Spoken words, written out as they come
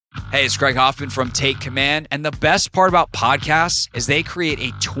Hey, it's Greg Hoffman from Take Command, and the best part about podcasts is they create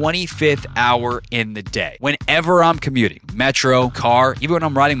a 25th hour in the day. Whenever I'm commuting, metro, car, even when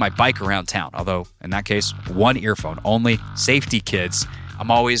I'm riding my bike around town, although in that case, one earphone only, safety kids,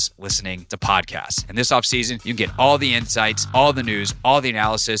 I'm always listening to podcasts. And this offseason, you can get all the insights, all the news, all the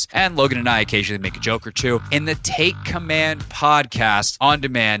analysis, and Logan and I occasionally make a joke or two in the Take Command podcast on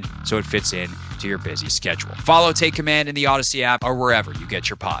demand so it fits in to your busy schedule. Follow Take Command in the Odyssey app or wherever you get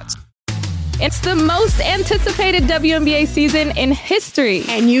your pods. It's the most anticipated WNBA season in history.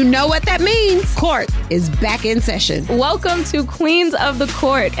 And you know what that means. Court is back in session. Welcome to Queens of the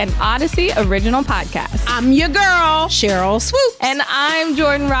Court, an Odyssey original podcast. I'm your girl, Cheryl Swoop. And I'm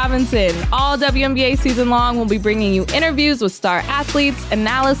Jordan Robinson. All WNBA season long, we'll be bringing you interviews with star athletes,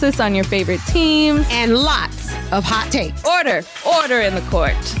 analysis on your favorite teams, and lots of hot takes. Order in the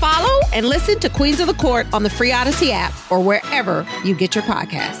court. Follow and listen to Queens of the Court on the free Odyssey app or wherever you get your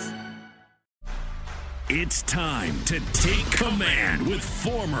podcasts. It's time to take command with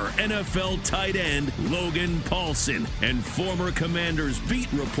former NFL tight end Logan Paulson and former Commanders beat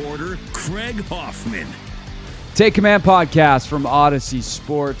reporter Craig Hoffman. Take Command podcast from Odyssey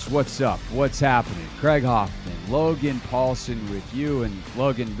Sports. What's up? What's happening? Craig Hoffman, Logan Paulson with you. And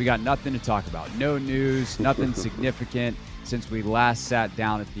Logan, we got nothing to talk about. No news, nothing significant since we last sat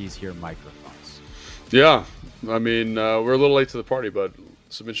down at these here microphones. Yeah, I mean, we're a little late to the party, but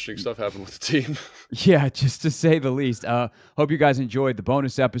some interesting stuff happened with the team. Yeah, just to say the least. Hope you guys enjoyed the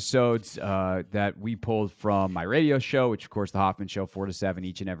bonus episodes that we pulled from my radio show, which, of course, the Hoffman Show, 4 to 7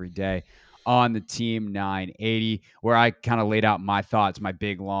 each and every day on the Team 980, where I kind of laid out my thoughts, my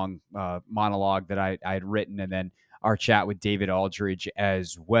big, long monologue that I had written, and then our chat with David Aldridge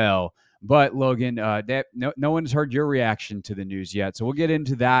as well. But Logan, no one's heard your reaction to the news yet, so we'll get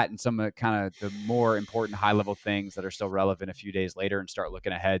into that and some of the kind of the more important high-level things that are still relevant a few days later, and start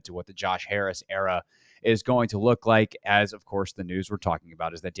looking ahead to what the Josh Harris era is going to look like. As of course, the news we're talking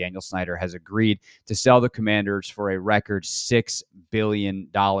about is that Daniel Snyder has agreed to sell the Commanders for a record $6 billion,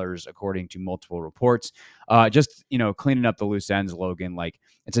 according to multiple reports. Just cleaning up the loose ends, Logan. Like,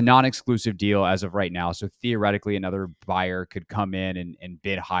 it's a non-exclusive deal as of right now, so theoretically another buyer could come in and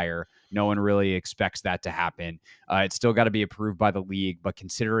bid higher. No one really expects that to happen. It's still got to be approved by the league, but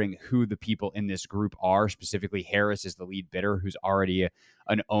considering who the people in this group are, specifically Harris is the lead bidder, who's already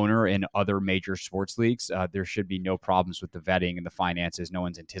an owner in other major sports leagues, there should be no problems with the vetting and the finances. No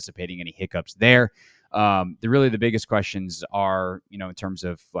one's anticipating any hiccups there. The biggest questions are, in terms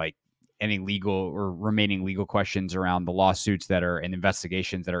of like any legal or remaining legal questions around the lawsuits that are and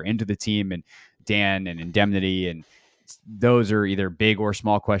investigations that are into the team and Dan and indemnity, and those are either big or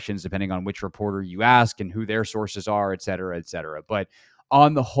small questions depending on which reporter you ask and who their sources are, et cetera, et cetera. But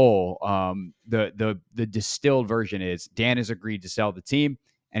on the whole, the distilled version is Dan has agreed to sell the team,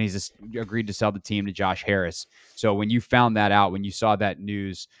 and he's agreed to sell the team to Josh Harris. So when you found that out, when you saw that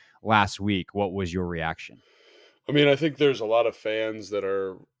news last week, what was your reaction? I mean, I think there's a lot of fans that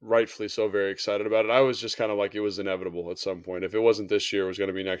are rightfully so very excited about it. I was just kind of like, it was inevitable at some point. If it wasn't this year, it was going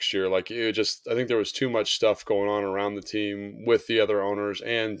to be next year. Like, I think there was too much stuff going on around the team with the other owners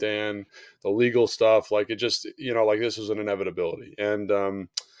and Dan, the legal stuff. Like, it just, this was an inevitability. And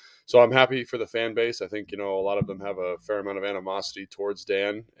so I'm happy for the fan base. I think, a lot of them have a fair amount of animosity towards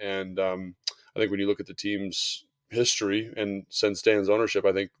Dan. And I think when you look at the team's history and since Dan's ownership,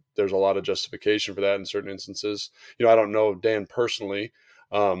 I think there's a lot of justification for that in certain instances. I don't know Dan personally,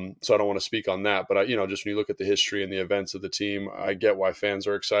 so I don't want to speak on that. But just when you look at the history and the events of the team, I get why fans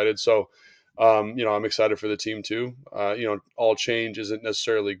are excited. So, I'm excited for the team too. All change isn't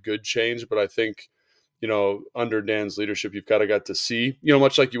necessarily good change, but I think, under Dan's leadership, you've kind of got to see,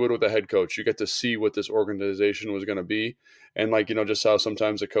 much like you would with a head coach, you get to see what this organization was going to be. And just how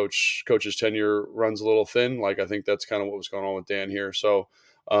sometimes a coach's tenure runs a little thin. Like, I think that's kind of what was going on with Dan here. So,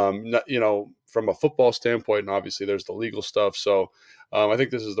 from a football standpoint, and obviously there's the legal stuff. So, I think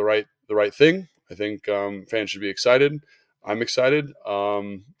this is the right thing. I think fans should be excited. I'm excited.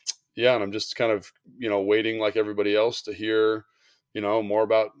 And I'm just kind of, waiting like everybody else to hear, more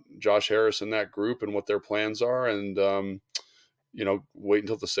about Josh Harris and that group and what their plans are, and, wait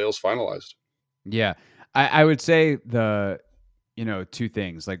until the sale's finalized. Yeah. I would say two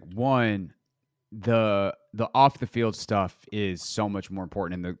things. Like, one, the off the field stuff is so much more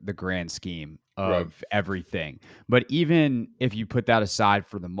important in the grand scheme of everything. But even if you put that aside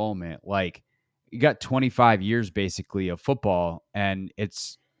for the moment, like, you got 25 years basically of football, and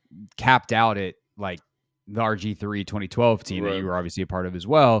it's capped out at like the RG3 2012 team that you were obviously a part of as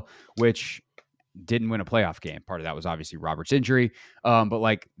well, which didn't win a playoff game. Part of that was obviously Robert's injury. But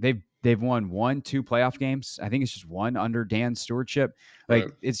like they've won 1-2 playoff games. I think it's just one under Dan's stewardship. Like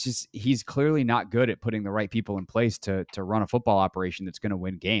Right. it's just he's clearly not good at putting the right people in place to run a football operation that's going to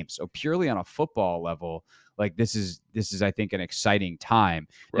win games. So purely on a football level, like this is I think an exciting time.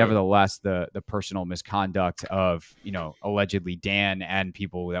 Right. Nevertheless, the personal misconduct of allegedly Dan and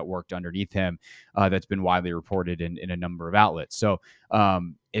people that worked underneath him, that's been widely reported in a number of outlets. So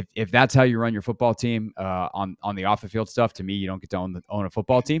if that's how you run your football team, on the off the field stuff, to me, you don't get to own a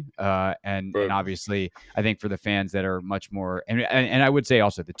football team. And Right. obviously, I think for the fans that are much more, and I would say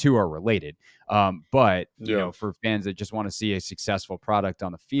also the two are related. But Yeah. for fans that just want to see a successful product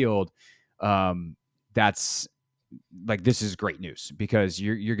on the field, that's like, this is great news because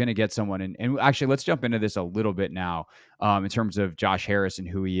you're going to get someone. And actually, let's jump into this a little bit now, in terms of Josh Harris and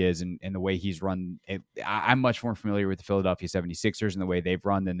who he is and the way he's run. I'm much more familiar with the Philadelphia 76ers and the way they've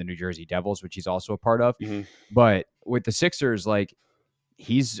run than the New Jersey Devils, which he's also a part of. Mm-hmm. But with the Sixers, like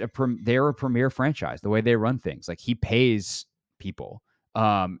they're a premier franchise, the way they run things. Like he pays people,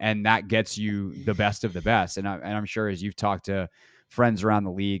 and that gets you the best of the best. And I'm sure as you've talked to friends around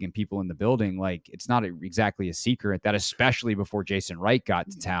the league and people in the building, like it's not exactly a secret that, especially before Jason Wright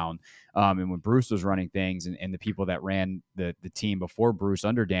got to town, and when Bruce was running things, and the people that ran the team before Bruce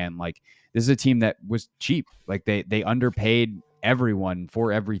under Dan, like this is a team that was cheap. Like they underpaid everyone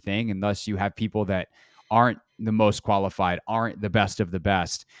for everything, and thus you have people that aren't the most qualified, aren't the best of the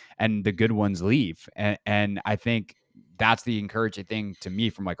best, and the good ones leave. And I think that's the encouraging thing to me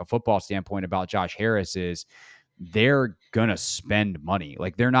from like a football standpoint about Josh Harris is they're gonna spend money.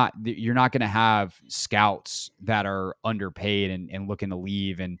 Like you're not gonna have scouts that are underpaid and looking to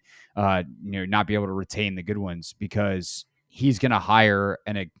leave and not be able to retain the good ones, because he's gonna hire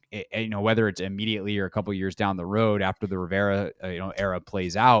whether it's immediately or a couple of years down the road after the Rivera era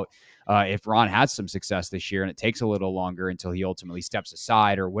plays out. If Ron has some success this year and it takes a little longer until he ultimately steps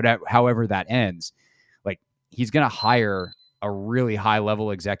aside or whatever, however that ends, like he's gonna hire a really high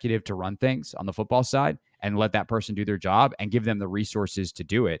level executive to run things on the football side and let that person do their job and give them the resources to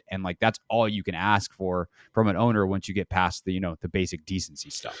do it. And like, that's all you can ask for from an owner once you get past the basic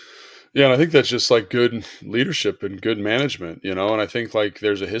decency stuff. Yeah, and I think that's just like good leadership and good management, and I think like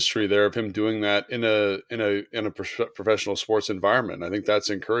there's a history there of him doing that in a professional sports environment. I think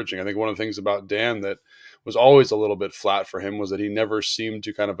that's encouraging. I think one of the things about Dan that was always a little bit flat for him was that he never seemed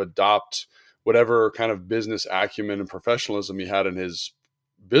to kind of adopt whatever kind of business acumen and professionalism he had in his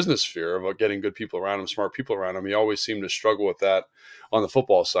business sphere about getting good people around him, smart people around him. He always seemed to struggle with that on the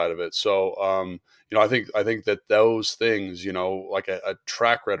football side of it. So, I think that those things, like a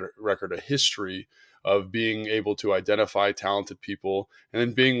track record, a history of being able to identify talented people and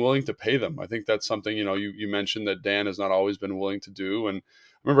then being willing to pay them. I think that's something, you mentioned that Dan has not always been willing to do. And I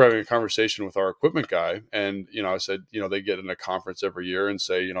remember having a conversation with our equipment guy, and, I said, they get in a conference every year and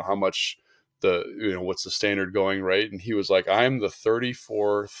say, how much what's the standard going rate? And he was like, I'm the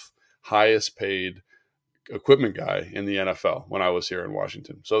 34th highest paid equipment guy in the NFL when I was here in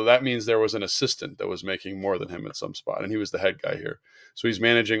Washington. So that means there was an assistant that was making more than him at some spot, and he was the head guy here. So he's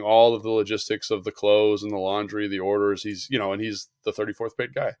managing all of the logistics of the clothes and the laundry, the orders. He's, and he's the 34th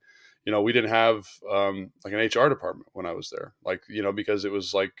paid guy. We didn't have like an HR department when I was there, like, because it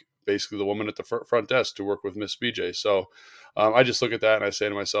was like basically the woman at the front desk to work with Miss BJ. So I just look at that and I say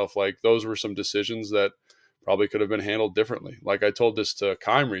to myself, like, those were some decisions that probably could have been handled differently. Like I told this to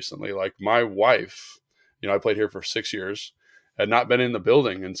Kime recently, like my wife, I played here for 6 years, had not been in the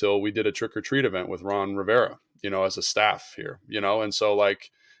building until we did a trick or treat event with Ron Rivera, as a staff here, and so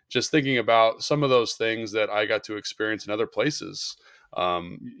like just thinking about some of those things that I got to experience in other places,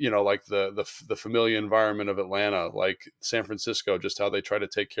 like the familiar environment of Atlanta, like San Francisco, just how they try to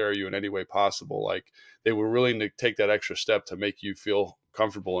take care of you in any way possible. Like they were willing to take that extra step to make you feel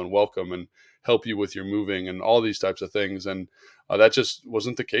comfortable and welcome and help you with your moving and all these types of things. And that just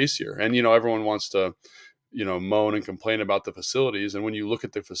wasn't the case here. And, everyone wants to, moan and complain about the facilities. And when you look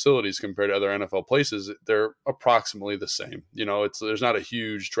at the facilities compared to other NFL places, they're approximately the same. There's not a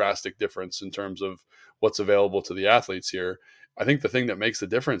huge drastic difference in terms of what's available to the athletes here. I think the thing that makes the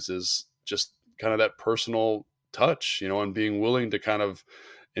difference is just kind of that personal touch, and being willing to kind of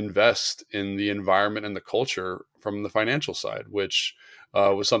invest in the environment and the culture from the financial side, which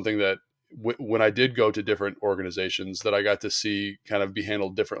was something that when I did go to different organizations that I got to see kind of be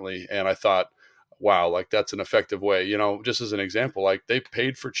handled differently. And I thought, wow, like that's an effective way, just as an example, like they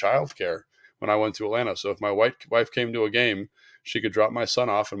paid for childcare when I went to Atlanta. So if my wife came to a game, she could drop my son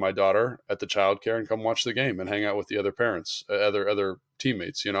off and my daughter at the childcare and come watch the game and hang out with the other parents, other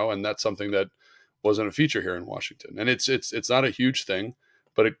teammates, and that's something that wasn't a feature here in Washington. And it's not a huge thing,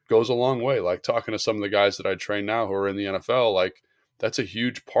 but it goes a long way. Like talking to some of the guys that I train now who are in the NFL, like that's a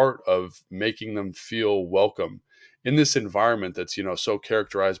huge part of making them feel welcome in this environment that's, so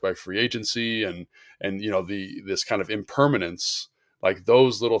characterized by free agency and this kind of impermanence, like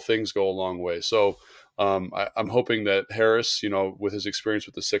those little things go a long way. So I'm hoping that Harris, with his experience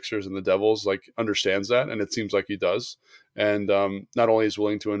with the Sixers and the Devils, like understands that, and it seems like he does. And not only is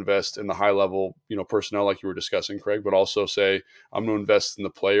willing to invest in the high level, personnel like you were discussing, Craig, but also say, I'm going to invest in the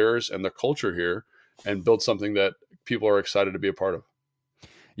players and the culture here and build something that people are excited to be a part of.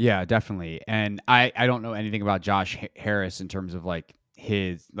 Yeah, definitely. And I don't know anything about Josh Harris in terms of like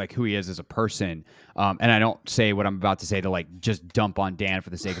his, like who he is as a person. And I don't say what I'm about to say to like just dump on Dan for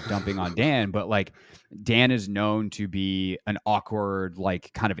the sake of dumping on Dan, but like Dan is known to be an awkward,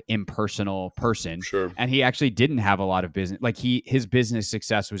 like kind of impersonal person. Sure. And he actually didn't have a lot of business. Like his business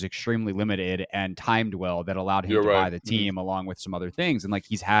success was extremely limited and timed well, that allowed him to buy the team along with some other things. And like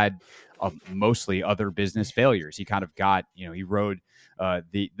he's had mostly other business failures. He kind of got, he rode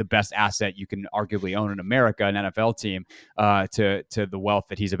the best asset you can arguably own in America, an NFL team, to the wealth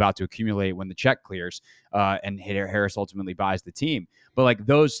that he's about to accumulate when the check clears, and Harris ultimately buys the team. But like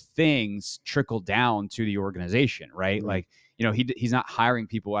those things trickle down to the organization, right? Mm-hmm. Like, he's not hiring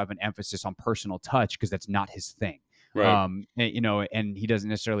people who have an emphasis on personal touch because that's not his thing. Right. And he doesn't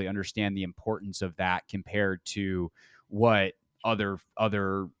necessarily understand the importance of that compared to what other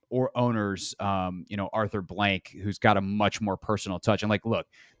owners, Arthur Blank, who's got a much more personal touch. And like, look,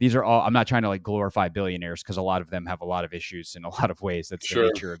 these are all, I'm not trying to like glorify billionaires because a lot of them have a lot of issues in a lot of ways. That's the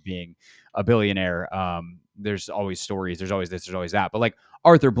nature of being a billionaire. There's always stories. There's always this, there's always that. But like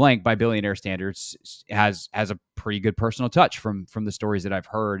Arthur Blank, by billionaire standards, has a pretty good personal touch from the stories that I've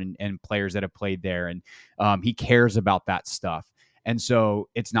heard and players that have played there. And he cares about that stuff. And so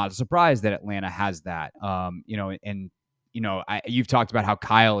it's not a surprise that Atlanta has that, you've talked about how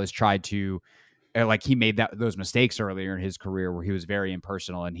Kyle has tried to, like he made those mistakes earlier in his career where he was very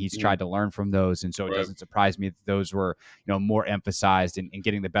impersonal, and he's tried to learn from those. And so it doesn't surprise me that those were, more emphasized in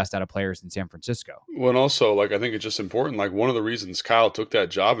getting the best out of players in San Francisco. Well, and also, like, I think it's just important. Like, one of the reasons Kyle took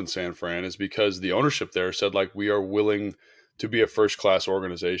that job in San Fran is because the ownership there said, like, we are willing to be a first-class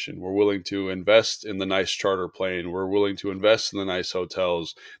organization. We're willing to invest in the nice charter plane. We're willing to invest in the nice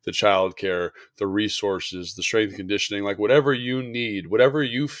hotels, the childcare, the resources, the strength and conditioning, like whatever you need, whatever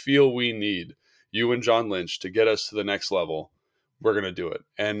you feel we need, you and John Lynch, to get us to the next level, we're going to do it.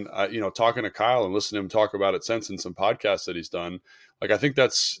 And, talking to Kyle and listening to him talk about it since in some podcasts that he's done, like, I think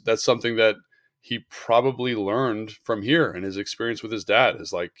that's something that he probably learned from here and his experience with his dad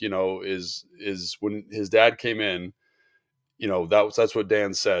is like, is when his dad came in, that's what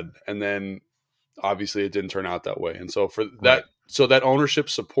Dan said. And then obviously it didn't turn out that way. And so for that, so that ownership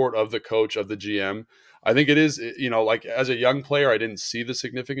support of the coach, of the GM, I think it is, like as a young player, I didn't see the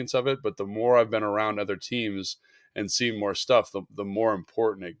significance of it, but the more I've been around other teams and seen more stuff, the more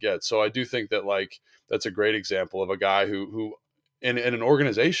important it gets. So I do think that like, that's a great example of a guy who in an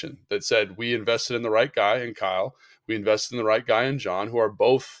organization that said, we invested in the right guy in Kyle, we invested in the right guy in John, who are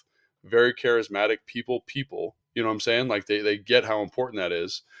both very charismatic people, you know what I'm saying? Like they get how important that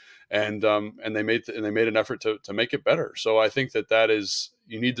is. And they made an effort to make it better. So I think that is,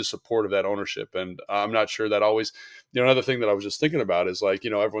 you need the support of that ownership. And I'm not sure that always, another thing that I was just thinking about is like,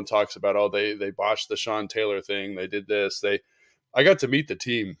 everyone talks about, oh, they botched the Sean Taylor thing. They did this. I got to meet the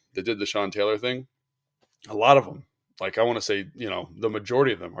team that did the Sean Taylor thing. A lot of them, like I want to say, the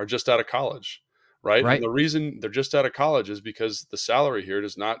majority of them are just out of college. Right. And the reason they're just out of college is because the salary here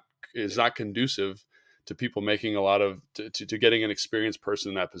is not conducive to people making a lot of to getting an experienced person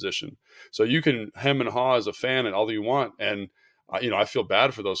in that position. So you can hem and haw as a fan and all you want. And, I feel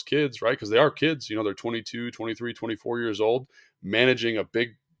bad for those kids, right? Because they are kids, they're 22, 23, 24 years old, managing a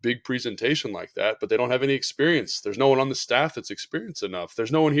big presentation like that, but they don't have any experience. There's no one on the staff that's experienced enough.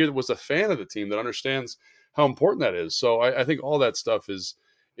 There's no one here that was a fan of the team that understands how important that is. So I think all that stuff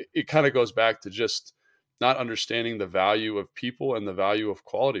it kind of goes back to just not understanding the value of people and the value of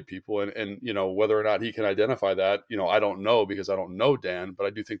quality people. And whether or not he can identify that, I don't know because I don't know Dan, but I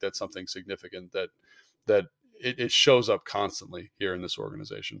do think that's something significant that it shows up constantly here in this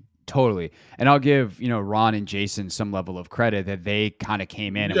organization. Totally. And I'll give, Ron and Jason some level of credit that they kind of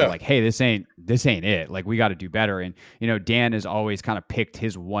came in and were like, hey, this ain't it. Like, we got to do better. And, Dan has always kind of picked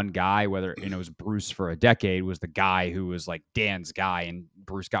his one guy, whether, it was Bruce for a decade, was the guy who was like Dan's guy, and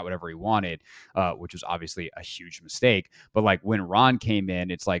Bruce got whatever he wanted, which was obviously a huge mistake. But like when Ron came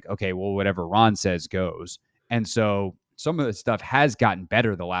in, it's like, okay, well, whatever Ron says goes. And so some of the stuff has gotten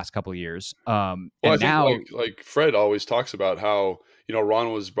better the last couple of years. And I now, think like Fred always talks about how,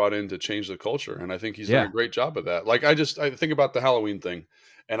 Ron was brought in to change the culture. And I think he's done a great job of that. Like, I think about the Halloween thing,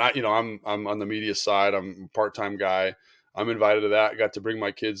 and I'm on the media side. I'm a part-time guy. I'm invited to that. Got to bring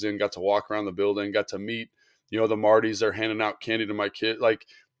my kids in, got to walk around the building, got to meet, the Martys, they're handing out candy to my kid. Like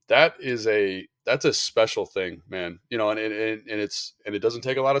that's a special thing, man. And it doesn't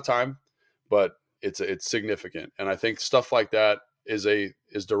take a lot of time, but it's significant. And I think stuff like that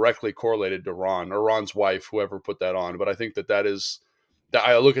is directly correlated to Ron's wife, whoever put that on. But I think that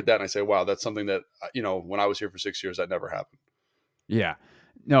I look at that and I say, wow, that's something that, when I was here for 6 years, that never happened. Yeah.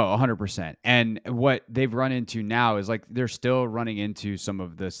 No, 100%. And what they've run into now is like they're still running into some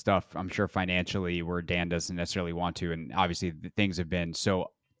of the stuff, I'm sure, financially where Dan doesn't necessarily want to. And obviously, things have been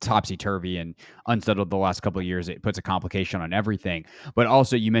so topsy-turvy and unsettled the last couple of years. It puts a complication on everything. But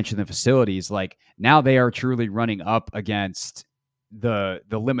also, you mentioned the facilities. Like now they are truly running up against the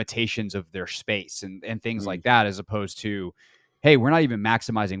limitations of their space and things like that, as opposed to, hey, we're not even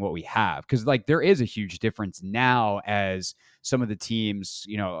maximizing what we have. Because like there is a huge difference now as some of the teams,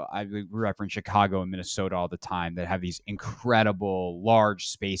 I reference Chicago and Minnesota all the time that have these incredible large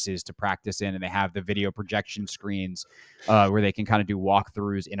spaces to practice in, and they have the video projection screens where they can kind of do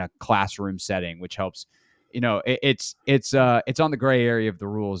walkthroughs in a classroom setting, which helps. It's on the gray area of the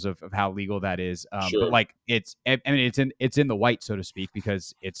rules of how legal that is. Sure. But like it's in the white, so to speak,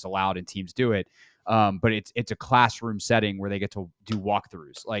 because it's allowed and teams do it. But it's a classroom setting where they get to do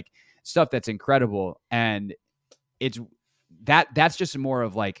walkthroughs, like stuff that's incredible. And that's just more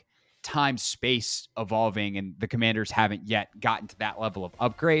of like time space evolving, and the Commanders haven't yet gotten to that level of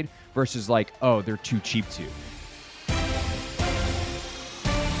upgrade versus like, oh, they're too cheap to.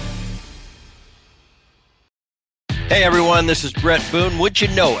 Hey everyone, this is Brett Boone. Would you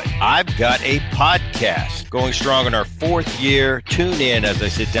know it? I've got a podcast going strong in our 4th year. Tune in as I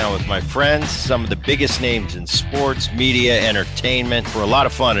sit down with my friends, some of the biggest names in sports, media, entertainment, for a lot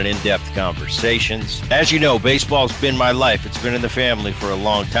of fun and in-depth conversations. As you know, baseball's been my life. It's been in the family for a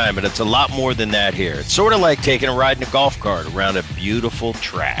long time, but it's a lot more than that here. It's sort of like taking a ride in a golf cart around a beautiful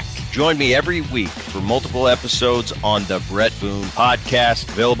track. Join me every week for multiple episodes on the Brett Boone Podcast,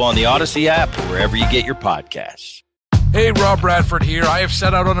 available on the Odyssey app or wherever you get your podcasts. Hey, Rob Bradford here. I have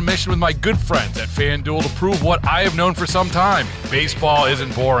set out on a mission with my good friends at FanDuel to prove what I have known for some time. Baseball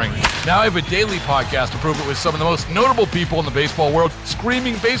isn't boring. Now I have a daily podcast to prove it with some of the most notable people in the baseball world,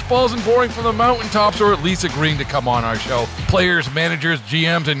 screaming baseball isn't boring from the mountaintops, or at least agreeing to come on our show. Players, managers,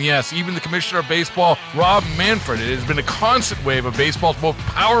 GMs, and yes, even the commissioner of baseball, Rob Manfred. It has been a constant wave of baseball's most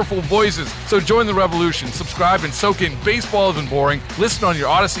powerful voices. So join the revolution. Subscribe and soak in Baseball Isn't Boring. Listen on your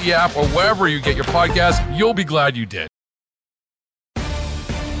Odyssey app or wherever you get your podcast. You'll be glad you did.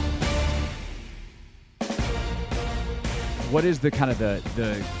 What is the kind of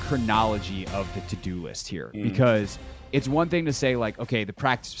the chronology of the to-do list here? Because it's one thing to say like, okay, the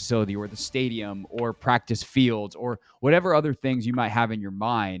practice facility or the stadium or practice fields or whatever other things you might have in your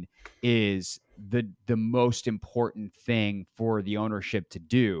mind is the most important thing for the ownership to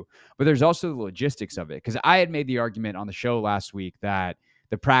do. But there's also the logistics of it. Because I had made the argument on the show last week that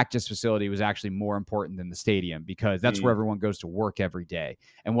the practice facility was actually more important than the stadium because that's where everyone goes to work every day.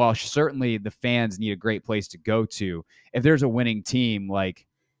 And while certainly the fans need a great place to go to, if there's a winning team, like,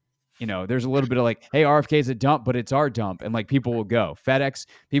 there's a little bit of like, hey, RFK is a dump, but it's our dump. And like people will go.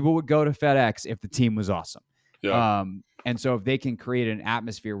 People would go to FedEx if the team was awesome. Yeah. And so if they can create an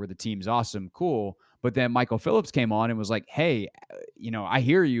atmosphere where the team's awesome, cool. But then Michael Phillips came on and was like, hey, I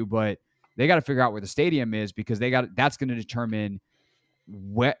hear you, but they got to figure out where the stadium is because that's going to determine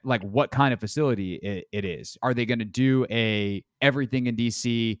what kind of facility it is. Are they going to do everything in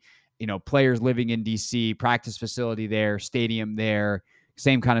DC, players living in DC, practice facility there, stadium there,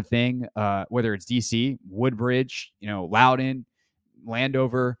 same kind of thing, whether it's DC, Woodbridge, Loudoun,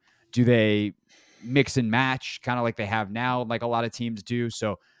 Landover? Do they mix and match kind of like they have now, like a lot of teams do?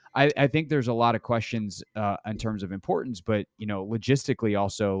 So I think there's a lot of questions in terms of importance, but logistically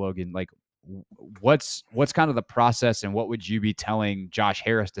also, Logan, like what's kind of the process and what would you be telling Josh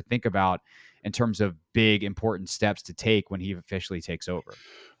Harris to think about in terms of big important steps to take when he officially takes over?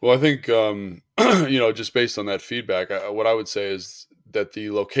 Well, I think just based on that feedback, what I would say is that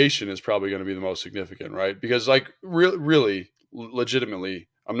the location is probably going to be the most significant, right? Because like really legitimately,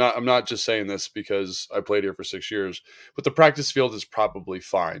 I'm not just saying this because I played here for 6 years, but the practice field is probably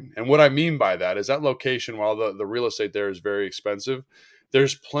fine. And what I mean by that is that location, while the real estate there is very expensive,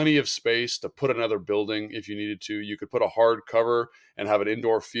 there's plenty of space to put another building if you needed to. You could put a hard cover and have an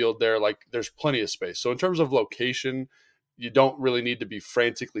indoor field there. Like there's plenty of space. So in terms of location, you don't really need to be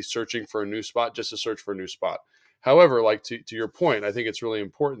frantically searching for a new spot just to search for a new spot. However, like to your point, I think it's really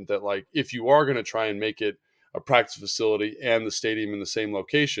important that like if you are going to try and make it a practice facility and the stadium in the same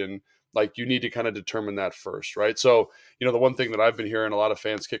location, like you need to kind of determine that first, right? So, the one thing that I've been hearing a lot of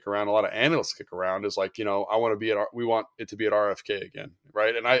fans kick around, a lot of analysts kick around is like, we want it to be at RFK again,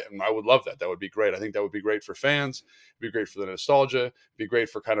 right? And I would love that. That would be great. I think that would be great for fans. It'd be great for the nostalgia. It'd be great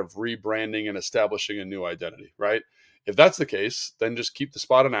for kind of rebranding and establishing a new identity, right? If that's the case, then just keep the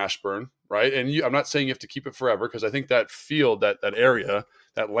spot in Ashburn, right? And I'm not saying you have to keep it forever, because I think that field, that area,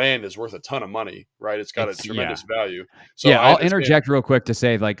 that land is worth a ton of money, right? It's got a tremendous value. So yeah, I'll interject real quick to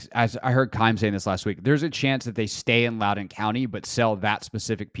say, like, as I heard Keim saying this last week, there's a chance that they stay in Loudoun County but sell that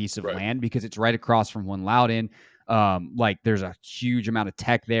specific piece of land because it's right across from one Loudoun. Like there's a huge amount of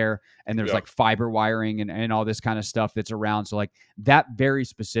tech there, and there's like fiber wiring and all this kind of stuff that's around. So like that very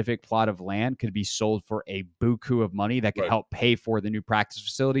specific plot of land could be sold for a buku of money that could help pay for the new practice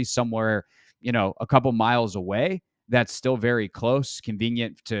facility somewhere, a couple miles away. That's still very close,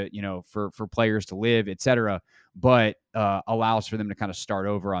 convenient to, for players to live, et cetera, but allows for them to kind of start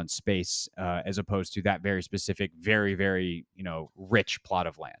over on space as opposed to that very specific, very, very, rich plot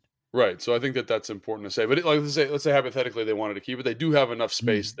of land. Right. So I think that's important to say. But let's say hypothetically they wanted to keep it. They do have enough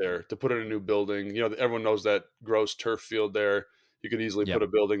space there to put in a new building. Everyone knows that gross turf field there. You could easily put a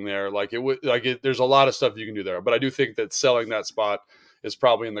building there. There's a lot of stuff you can do there. But I do think that selling that spot is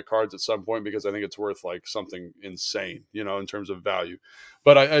probably in the cards at some point, because I think it's worth like something insane, in terms of value.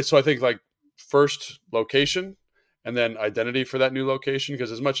 But I think like first location and then identity for that new location.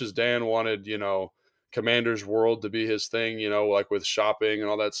 Because as much as Dan wanted, Commander's World to be his thing, like with shopping and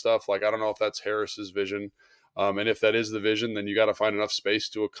all that stuff. Like, I don't know if that's Harris's vision. And if that is the vision, then you got to find enough space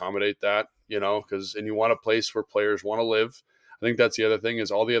to accommodate that, and you want a place where players want to live. I think that's the other thing, is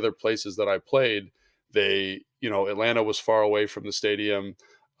all the other places that I played, Atlanta was far away from the stadium.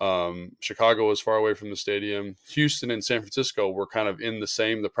 Chicago was far away from the stadium. Houston and San Francisco were kind of in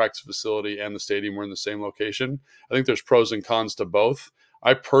the practice facility and the stadium were in the same location. I think there's pros and cons to both.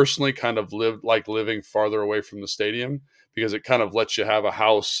 I personally kind of living farther away from the stadium, because it kind of lets you have a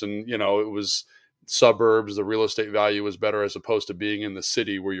house and, it was suburbs. The real estate value was better, as opposed to being in the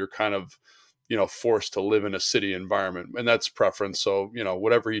city where you're kind of, forced to live in a city environment. And that's preference. So,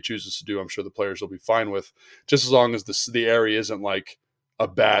 whatever he chooses to do, I'm sure the players will be fine with, just as long as the area isn't like a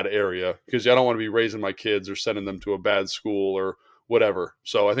bad area, because I don't want to be raising my kids or sending them to a bad school or whatever.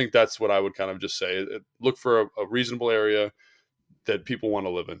 So I think that's what I would kind of just say. Look for a reasonable area that people want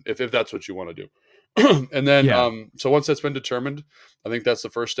to live in, if that's what you want to do. And then, so once that's been determined, I think that's the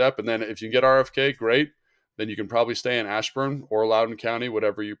first step. And then if you get RFK, great. Then you can probably stay in Ashburn or Loudoun County,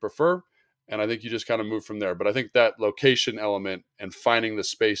 whatever you prefer. And I think you just kind of move from there. But I think that location element and finding the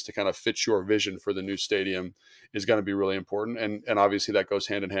space to kind of fit your vision for the new stadium is going to be really important. And obviously that goes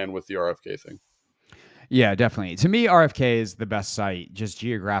hand in hand with the RFK thing. Yeah, definitely. To me, RFK is the best site. Just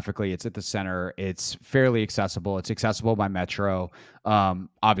geographically, it's at the center. It's fairly accessible. It's accessible by Metro.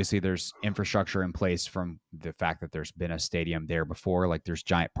 Obviously, there's infrastructure in place from the fact that there's been a stadium there before. Like there's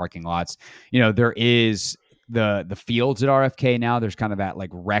giant parking lots. There is the fields at RFK now. There's kind of that like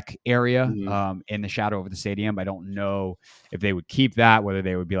rec area in the shadow of the stadium. I don't know if they would keep that, whether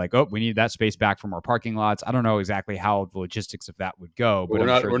they would be like, oh, we need that space back from our parking lots. I don't know exactly how the logistics of that would go. But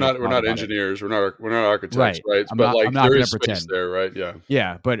we're not engineers. We're not architects, right? I'm not there going is to pretend space there, right? Yeah.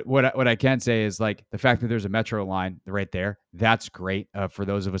 Yeah. But what I can say is like the fact that there's a metro line right there, that's great for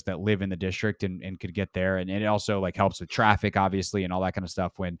those of us that live in the district and could get there. And it also like helps with traffic, obviously, and all that kind of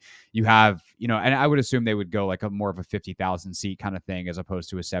stuff when you have, and I would assume they would go like more of a 50,000 seat kind of thing as opposed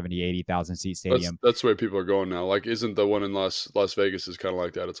to a 70, 80,000 seat stadium. That's the way people are going now. Like, isn't the one in Las Vegas is kind of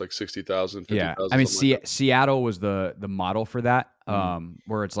like that? It's like 60,000, 50,000. Yeah. I mean, Seattle was the model for that.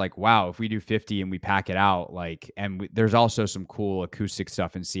 Where it's like, wow, if we do 50 and we pack it out, like, and there's also some cool acoustic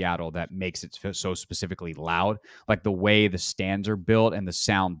stuff in Seattle that makes it so specifically loud, like the way the stands are built and the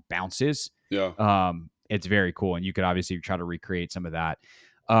sound bounces. Yeah. It's very cool. And you could obviously try to recreate some of that.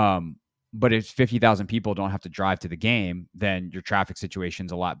 But if 50,000 people don't have to drive to the game, then your traffic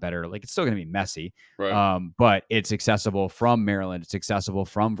situation's a lot better. Like it's still going to be messy, right? But it's accessible from Maryland. It's accessible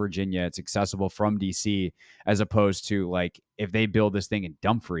from Virginia. It's accessible from DC, as opposed to like if they build this thing in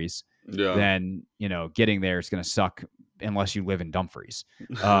Dumfries, then, getting there is going to suck unless you live in Dumfries.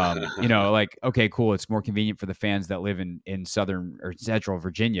 Like, okay, cool. It's more convenient for the fans that live in Southern or Central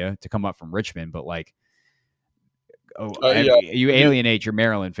Virginia to come up from Richmond, but like, you alienate your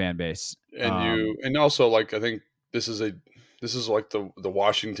Maryland fan base, and also like I think this is like the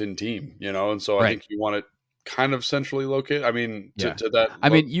Washington team, and so I think you want it kind of centrally located. I mean, to that. I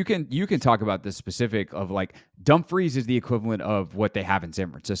mean, you can talk about the specific of like Dumfries is the equivalent of what they have in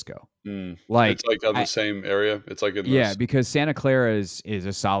San Francisco. Like it's like on the same area. It's like because Santa Clara is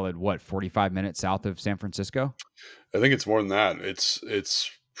a solid 45 minutes south of San Francisco. I think it's more than that.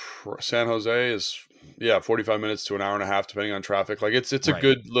 It's San Jose is 45 minutes to an hour and a half, depending on traffic. Like it's a Right.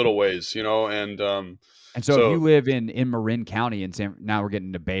 good little ways, And so if you live in Marin County now we're getting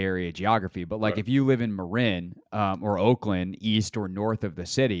into Bay Area geography, but like Right. if you live in Marin or Oakland, east or north of the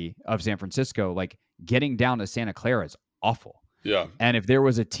city of San Francisco, like getting down to Santa Clara is awful. Yeah. And if there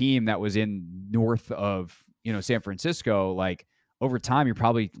was a team that was in north of, San Francisco, like over time, you're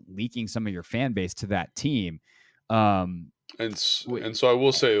probably leaking some of your fan base to that team. And so I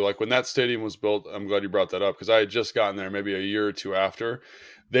will say, like when that stadium was built, I'm glad you brought that up because I had just gotten there maybe a year or two after.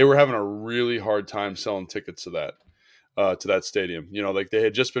 They were having a really hard time selling tickets to that stadium. Like they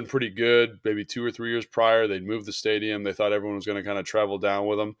had just been pretty good, maybe 2 or 3 years prior. They'd moved the stadium. They thought everyone was going to kind of travel down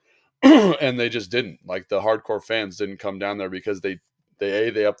with them, and they just didn't. Like the hardcore fans didn't come down there because they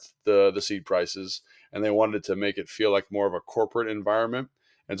upped the seat prices and they wanted to make it feel like more of a corporate environment.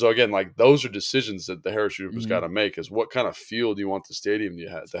 And so again, like those are decisions that the Heritage Group has got to make: is what kind of feel do you want the stadium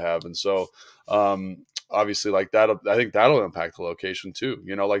to have? And so, obviously, like that, I think that'll impact the location too.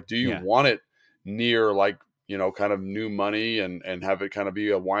 Like, do you want it near like kind of new money and have it kind of be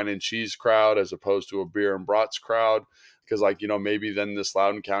a wine and cheese crowd as opposed to a beer and brats crowd? Because like maybe then this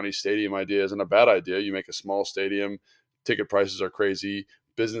Loudoun County Stadium idea isn't a bad idea. You make a small stadium, ticket prices are crazy.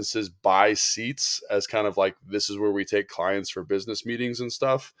 Businesses buy seats as kind of like, this is where we take clients for business meetings and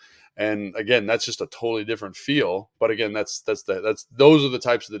stuff. And again, that's just a totally different feel. But again, those are the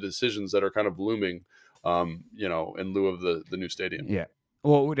types of the decisions that are kind of looming, in lieu of the new stadium. Yeah.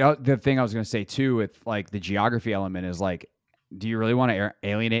 Well, the thing I was going to say too, with like the geography element is like, do you really want to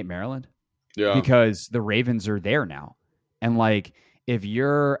alienate Maryland? Yeah. Because the Ravens are there now. And like, if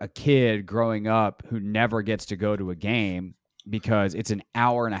you're a kid growing up who never gets to go to a game, because it's an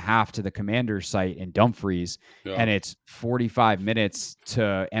hour and a half to the Commander's site in Dumfries, and it's 45 minutes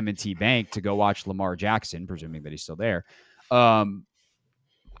to M&T Bank to go watch Lamar Jackson, presuming that he's still there. I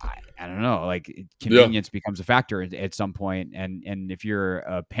don't know, like convenience becomes a factor at some point. And if you're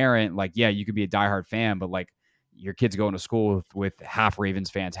a parent, like, you could be a diehard fan, but like your kid's going to school with half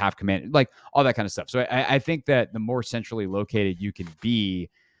Ravens fans, half Commander, like all that kind of stuff. So I think that the more centrally located you can be,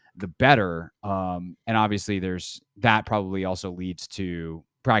 the better. And obviously that probably also leads to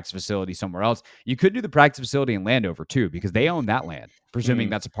practice facility somewhere else. You could do the practice facility in Landover too, because they own that land, presuming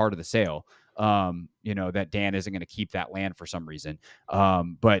that's a part of the sale. That Dan isn't going to keep that land for some reason.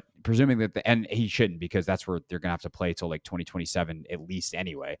 But presuming that and he shouldn't, because that's where they're going to have to play till like 2027 at least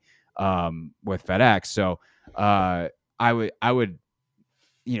anyway, with FedEx. So, I would,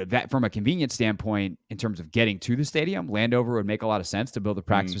 that from a convenience standpoint, in terms of getting to the stadium, Landover would make a lot of sense to build a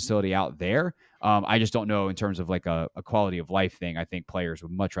practice facility out there. I just don't know in terms of like a quality of life thing. I think players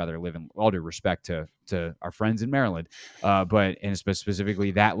would much rather live in, all due respect to our friends in Maryland, but and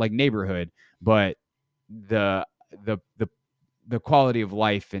specifically that like neighborhood, but the quality of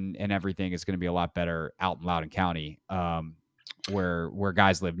life and everything is going to be a lot better out in Loudoun County, where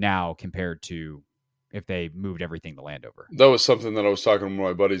guys live now compared to if they moved everything to Landover. That was something that I was talking to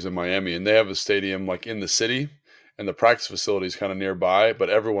my buddies in Miami, and they have a stadium like in the city, and the practice facility is kind of nearby, but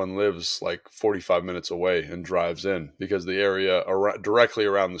everyone lives like 45 minutes away and drives in because the area directly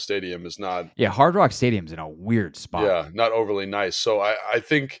around the stadium is not. Yeah, Hard Rock Stadium's in a weird spot. Yeah, not overly nice. So I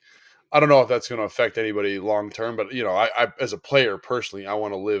think, I don't know if that's going to affect anybody long term, but I as a player personally, I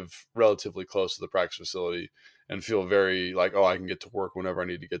want to live relatively close to the practice facility and feel very like, I can get to work whenever I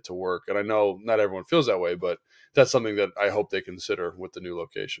need to get to work. And I know not everyone feels that way, but that's something that I hope they consider with the new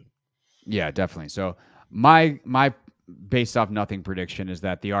location. Yeah, definitely. So my based off nothing prediction is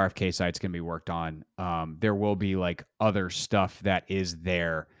that the RFK site's going to be worked on. There will be like other stuff that is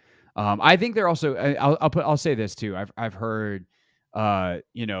there. I think they're also, I'll say this too. I've heard,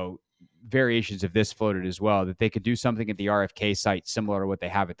 variations of this floated as well, that they could do something at the RFK site similar to what they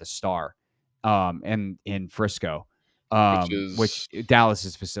have at the Star. And in Frisco, which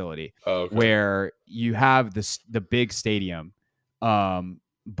Dallas's facility, where you have the big stadium,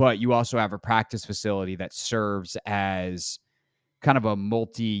 but you also have a practice facility that serves as kind of a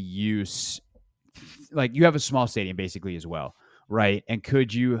multi-use, like you have a small stadium basically as well, right? And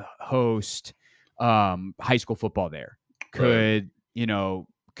could you host high school football there? Could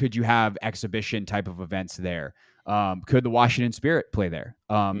you have exhibition type of events there? Could the Washington Spirit play there?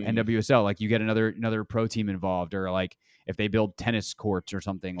 NWSL, like you get another pro team involved, or like if they build tennis courts or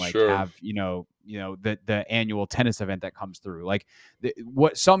something, like have the annual tennis event that comes through, like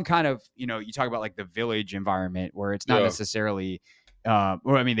some kind of you talk about like the village environment where it's not necessarily,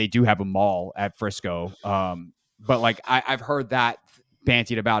 they do have a mall at Frisco, but like I've heard that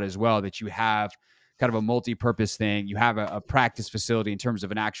bantied about as well, that you have kind of a multi-purpose thing. You have a practice facility in terms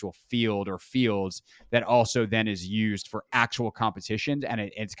of an actual field or fields that also then is used for actual competitions. And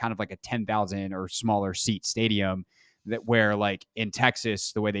it's kind of like a 10,000 or smaller seat stadium that where like in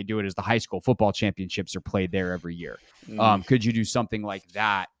Texas, the way they do it is the high school football championships are played there every year. Could you do something like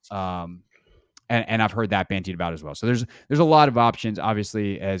that? And I've heard that bandied about as well. So there's a lot of options.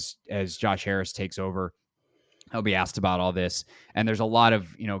 Obviously, as Josh Harris takes over, he'll be asked about all this, and there's a lot of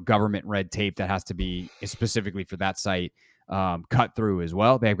government red tape that has to be specifically for that site cut through as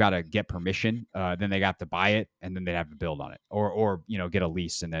well. They've got to get permission, then they got to buy it, and then they have to build on it, or get a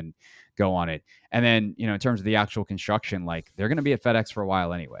lease and then go on it. And then in terms of the actual construction, like they're going to be at FedEx for a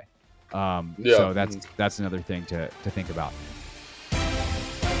while anyway. So that's another thing to think about.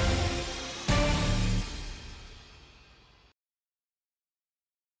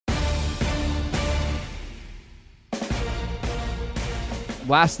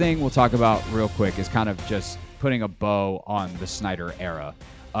 Last thing we'll talk about real quick is kind of just putting a bow on the Snyder era.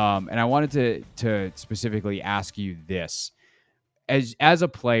 And I wanted to specifically ask you this. As a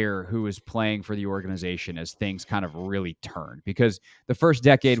player who was playing for the organization as things kind of really turned, because the first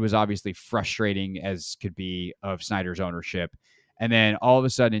decade was obviously frustrating as could be of Snyder's ownership. And then all of a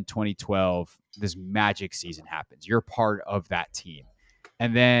sudden in 2012, this magic season happens. You're part of that team.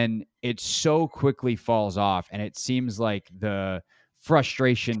 And then it so quickly falls off. And it seems like the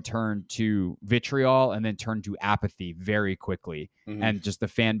frustration turned to vitriol and then turned to apathy very quickly. And just the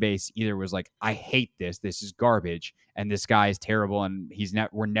fan base either was like, I hate this is garbage, and this guy is terrible, and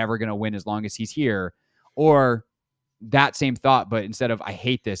we're never going to win as long as he's here, or that same thought, but instead of I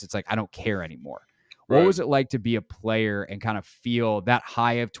hate this, it's like I don't care anymore. Right. What was it like to be a player and kind of feel that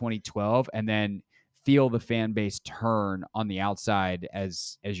high of 2012 and then feel the fan base turn on the outside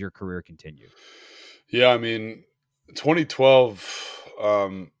as your career continued? Yeah, I mean, 2012,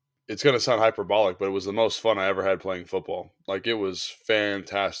 it's going to sound hyperbolic, but it was the most fun I ever had playing football. Like, it was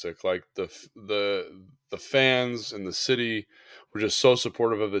fantastic. Like the fans and the city were just so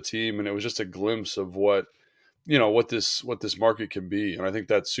supportive of the team. And it was just a glimpse of what this market can be. And I think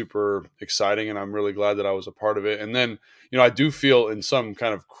that's super exciting. And I'm really glad that I was a part of it. And then, I do feel in some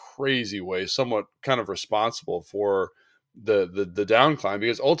kind of crazy way, somewhat kind of responsible for the downcline,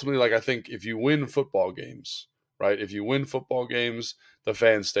 because ultimately, like, I think if you win football games, right? If you win football games, the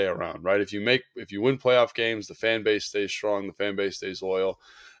fans stay around, right? If you win playoff games, the fan base stays strong, the fan base stays loyal.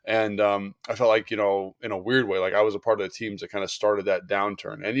 And I felt like, in a weird way, like I was a part of the teams that kind of started that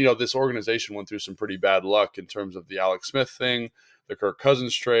downturn. And, this organization went through some pretty bad luck in terms of the Alex Smith thing, the Kirk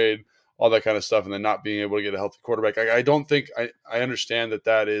Cousins trade, all that kind of stuff, and then not being able to get a healthy quarterback. I don't think I understand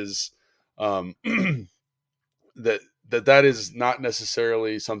that is that is not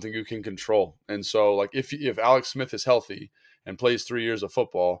necessarily something you can control. And so, like, if Alex Smith is healthy and plays 3 years of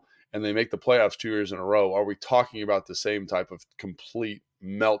football and they make the playoffs 2 years in a row, are we talking about the same type of complete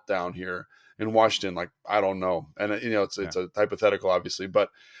meltdown here in Washington? Like, I don't know. And it's a hypothetical, obviously, but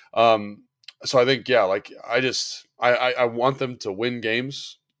so I think, yeah, like I want them to win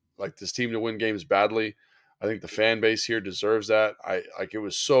games, like this team to win games badly. I think the fan base here deserves that. It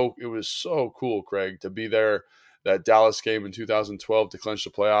was so cool, Craig, to be there that Dallas game in 2012 to clinch the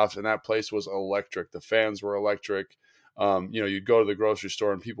playoffs, and that place was electric. The fans were electric. You'd go to the grocery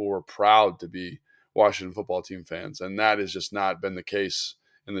store and people were proud to be Washington football team fans, and that has just not been the case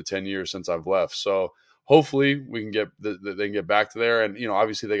in the 10 years since I've left. So hopefully we can they can get back to there, and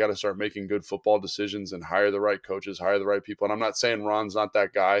obviously they got to start making good football decisions and hire the right coaches, hire the right people. And I'm not saying Ron's not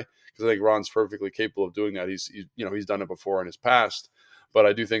that guy, because I think Ron's perfectly capable of doing that. He's done it before in his past, but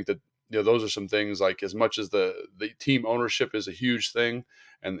I do think that those are some things, like, as much as the team ownership is a huge thing,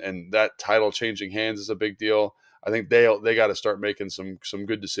 and that title changing hands is a big deal. I think they got to start making some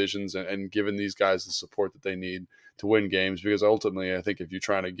good decisions and giving these guys the support that they need to win games, because ultimately I think if you're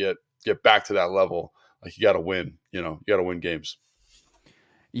trying to get back to that level, like, you got to win. You got to win games.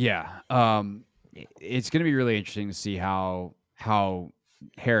 Yeah, it's going to be really interesting to see how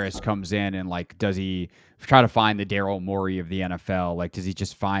Harris comes in, and like, does he try to find the Daryl Morey of the NFL? Like, does he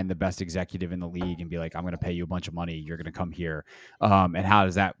just find the best executive in the league and be like, I'm going to pay you a bunch of money, you're going to come here? And how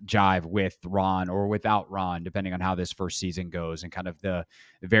does that jive with Ron or without Ron, depending on how this first season goes, and kind of the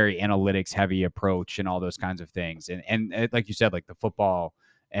very analytics heavy approach and all those kinds of things. And like you said, like, the football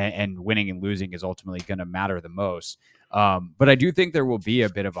and winning and losing is ultimately going to matter the most. But I do think there will be a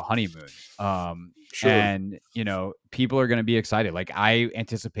bit of a honeymoon. Sure. And, people are going to be excited. Like, I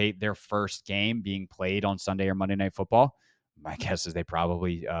anticipate their first game being played on Sunday or Monday Night Football. my guess is they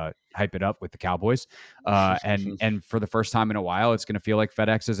probably hype it up with the Cowboys. And for the first time in a while, it's going to feel like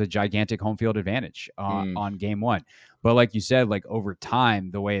FedEx has a gigantic home field advantage on game one. But like you said, like over time,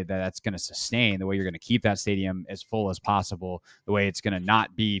 the way that that's going to sustain, the way you're going to keep that stadium as full as possible, the way it's going to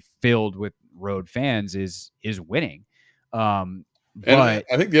not be filled with road fans is winning. And But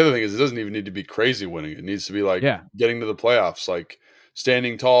I think the other thing is it doesn't even need to be crazy winning. It needs to be like getting to the playoffs, like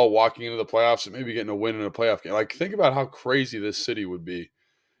standing tall, walking into the playoffs, and maybe getting a win in a playoff game. Like, think about how crazy this city would be.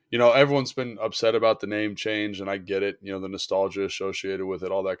 You know, everyone's been upset about the name change, and I get it. You know, the nostalgia associated with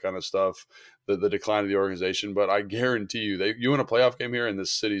it, all that kind of stuff, the decline of the organization. But I guarantee you, you win a playoff game here, and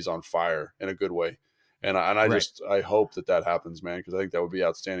this city's on fire in a good way. And I hope that happens, man, because I think that would be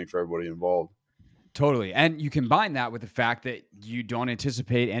outstanding for everybody involved. Totally. And you combine that with the fact that you don't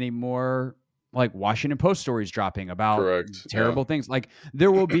anticipate any more like Washington Post stories dropping about terrible things. Like there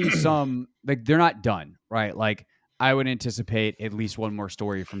will be some, like they're not done, right? Like I would anticipate at least one more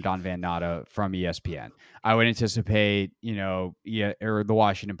story from Don Van Natta from ESPN. I would anticipate, or the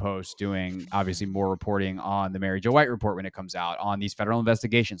Washington Post doing obviously more reporting on the Mary Jo White report when it comes out, on these federal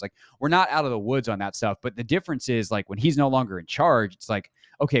investigations. Like we're not out of the woods on that stuff. But the difference is like when he's no longer in charge, it's like,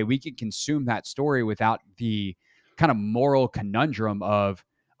 okay, we can consume that story without the kind of moral conundrum of,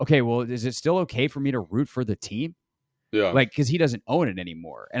 okay, well, is it still okay for me to root for the team? Yeah. Like, because he doesn't own it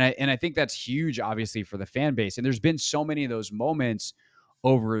anymore. And I think that's huge, obviously, for the fan base. And there's been so many of those moments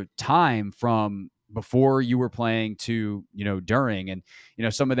over time from before you were playing to, during. And,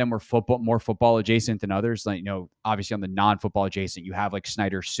 some of them were more football adjacent than others. Like, obviously on the non-football adjacent, you have like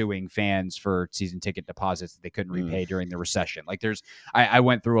Snyder suing fans for season ticket deposits that they couldn't repay during the recession. Like I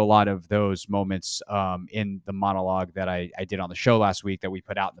went through a lot of those moments in the monologue that I did on the show last week that we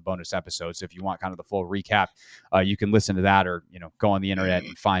put out in the bonus episode. So if you want kind of the full recap, you can listen to that or, go on the internet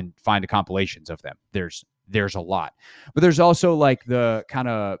and find the compilations of them. There's a lot, but there's also like the kind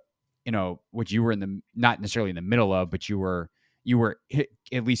of, which you were not necessarily in the middle of, but you were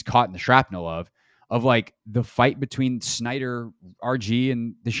at least caught in the shrapnel of like the fight between Snyder, RG,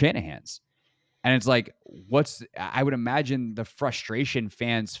 and the Shanahans. And it's like, I would imagine the frustration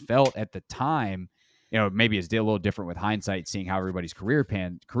fans felt at the time, maybe it's a little different with hindsight, seeing how everybody's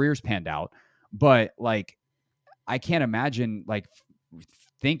careers panned out. But like, I can't imagine like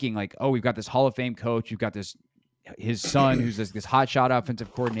thinking like, oh, we've got this Hall of Fame coach, we've got his son who's this hotshot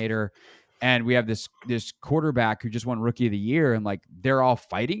offensive coordinator, and we have this quarterback who just won Rookie of the Year, and like they're all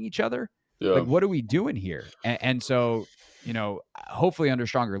fighting each other. Yeah. Like, what are we doing here? And so, hopefully under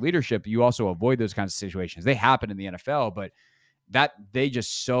stronger leadership, you also avoid those kinds of situations. They happen in the NFL, but that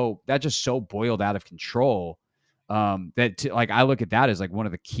just so boiled out of control. I look at that as like one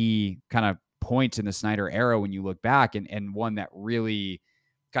of the key kind of points in the Snyder era when you look back, and one that really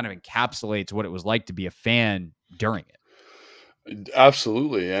kind of encapsulates what it was like to be a fan during it.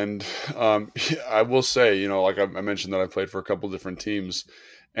 Absolutely. And I will say, like I mentioned that I played for a couple different teams,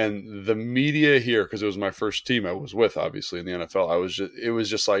 and the media here, because it was my first team I was with, obviously in the NFL, it was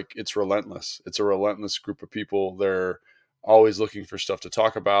just like, it's relentless. It's a relentless group of people. They're always looking for stuff to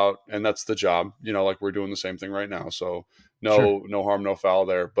talk about. And that's the job, like we're doing the same thing right now. So no harm, no foul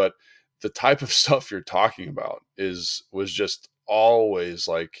there. But the type of stuff you're talking about was just always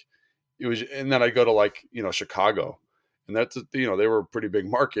like, it was. And then I go to like, Chicago, and that's, they were a pretty big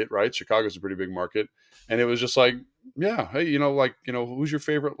market, right? Chicago's a pretty big market. And it was just like, yeah, hey, who's your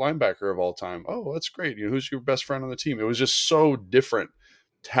favorite linebacker of all time? Oh, that's great. Who's your best friend on the team? It was just so different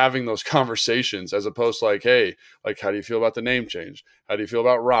having those conversations as opposed to like, hey, like, how do you feel about the name change? How do you feel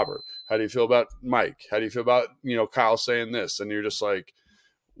about Robert? How do you feel about Mike? How do you feel about, Kyle saying this? And you're just like,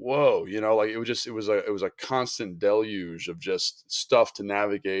 whoa, like it was a constant deluge of just stuff to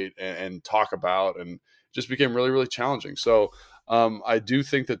navigate and talk about, and just became really, really challenging. So I do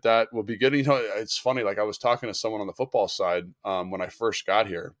think that will be good. It's funny. Like I was talking to someone on the football side when I first got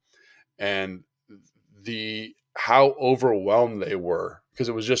here, and how overwhelmed they were, because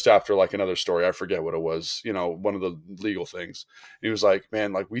it was just after like another story. I forget what it was, one of the legal things. And he was like,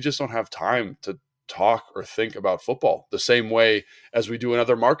 man, like we just don't have time to talk or think about football the same way as we do in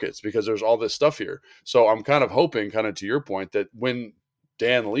other markets, because there's all this stuff here. So I'm kind of hoping, kind of to your point, that when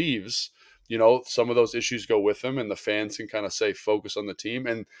Dan leaves, some of those issues go with him, and the fans can kind of say focus on the team,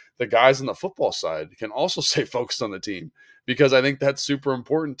 and the guys on the football side can also say focus on the team, because I think that's super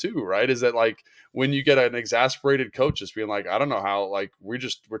important too, right? Is that like when you get an exasperated coach just being like, I don't know how, like we're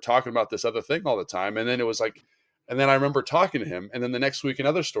talking about this other thing all the time. And then it was like, and then I remember talking to him, and then the next week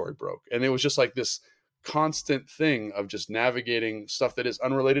another story broke, and it was just like this constant thing of just navigating stuff that is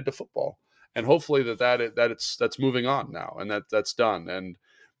unrelated to football. And hopefully that's moving on now, and that's done. And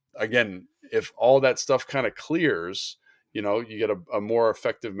again, if all that stuff kind of clears, You get a more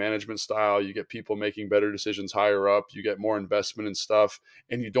effective management style. You get people making better decisions higher up. You get more investment in stuff,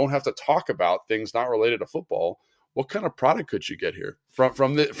 and you don't have to talk about things not related to football. What kind of product could you get here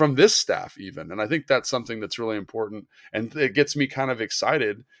from this staff even? And I think that's something that's really important, and it gets me kind of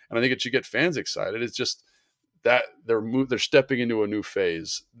excited, and I think it should get fans excited. It's just that they're stepping into a new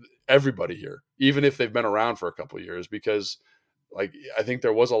phase. Everybody here, even if they've been around for a couple of years, because like I think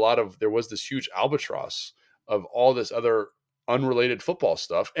there was this huge albatross of all this other unrelated football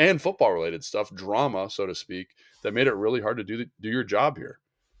stuff and football related stuff, drama, so to speak, that made it really hard to do your job here.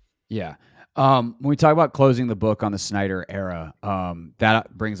 Yeah. When we talk about closing the book on the Snyder era,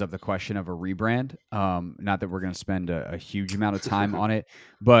 that brings up the question of a rebrand. Not that we're going to spend a huge amount of time on it,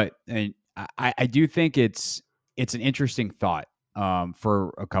 but I do think it's an interesting thought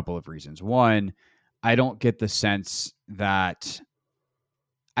for a couple of reasons. One, I don't get the sense that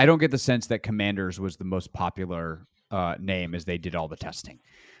Commanders was the most popular name as they did all the testing.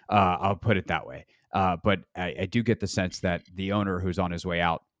 I'll put it that way. But I do get the sense that the owner who's on his way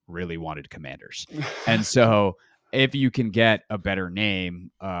out really wanted Commanders. And so if you can get a better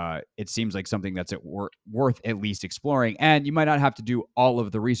name, it seems like something that's worth at least exploring. And you might not have to do all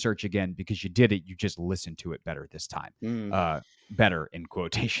of the research again because you did it. You just listened to it better this time. Better in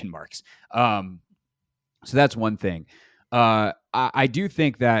quotation marks. So that's one thing. I do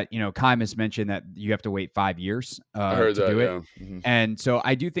think that, Keim has mentioned that you have to wait 5 years to do it. Yeah. Mm-hmm. And so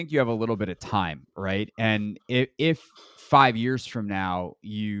I do think you have a little bit of time, right? And if 5 years from now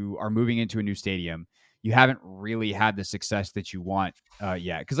you are moving into a new stadium, you haven't really had the success that you want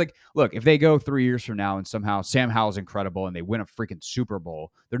yet. Because, look, if they go 3 years from now and somehow Sam Howell's incredible and they win a freaking Super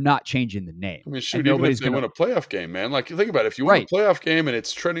Bowl, they're not changing the name. I mean, shoot, even if they win a playoff game, man. Like, think about it. If you win a playoff game and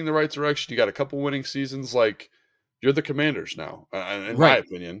it's trending the right direction, you got a couple winning seasons, like, you're the Commanders now, in my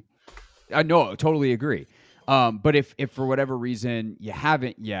opinion. I know, totally agree. But if for whatever reason you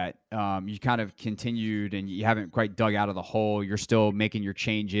haven't yet, you kind of continued and you haven't quite dug out of the hole, you're still making your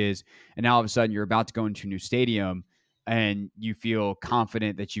changes, and now all of a sudden you're about to go into a new stadium and you feel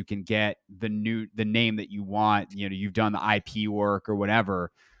confident that you can get the name that you want, you've done the IP work or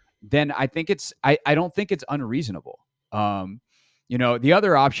whatever, then I think I don't think it's unreasonable. The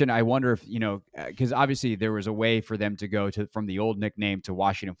other option, I wonder if, because obviously there was a way for them to go from the old nickname to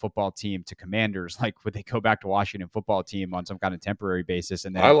Washington Football Team to Commanders. Like, would they go back to Washington Football Team on some kind of temporary basis?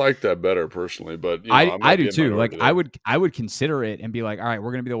 And then I like that better personally, but I do too. Like, I would consider it and be like, all right,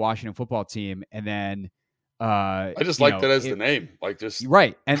 we're going to be the Washington Football Team, and then I just like that as the name, like just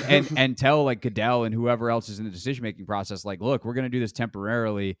right, and tell like Goodell and whoever else is in the decision making process, like, look, we're going to do this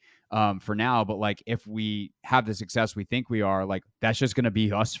temporarily for now, but like if we have the success we think we are, like that's just going to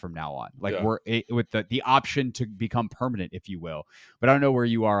be us from now on. Like we're with the option to become permanent, if you will. But I don't know where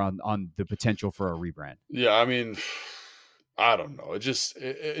you are on the potential for a rebrand. Yeah, I mean, I don't know. It just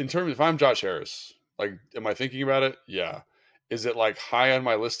in terms, if I'm Josh Harris, like, am I thinking about it? Yeah. Is it like high on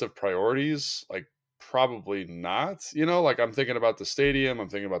my list of priorities? Like, probably not. Like, I'm thinking about the stadium, I'm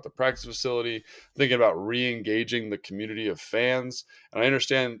thinking about the practice facility, thinking about re-engaging the community of fans. And I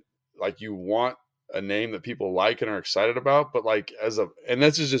understand, like, you want a name that people like and are excited about, but like and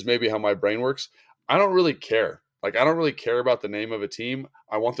this is just maybe how my brain works, I don't really care. Like, I don't really care about the name of a team.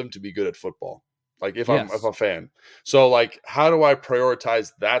 I want them to be good at football. Like, if I'm a fan. So like, how do I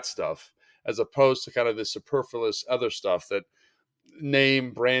prioritize that stuff as opposed to kind of this superfluous other stuff that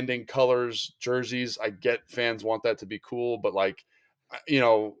name, branding, colors, jerseys? I get fans want that to be cool, but like,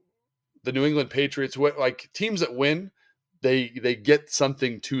 the New England Patriots, like teams that win, they get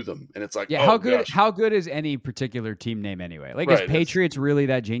something to them, and it's like, how good is any particular team name anyway? Like, is Patriots really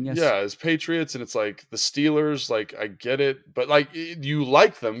that genius? Yeah, it's Patriots, and it's like the Steelers. Like, I get it, but like, you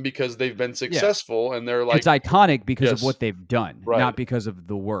like them because they've been successful, and they're like, it's iconic because of what they've done, not because of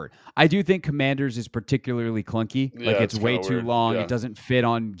the word. I do think Commanders is particularly clunky. Like, it's way too weird. Long. It doesn't fit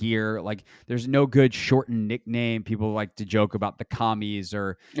on gear. Like, there's no good shortened nickname. People like to joke about the commies,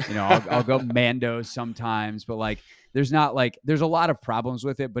 or I'll go Mando sometimes, but like, there's a lot of problems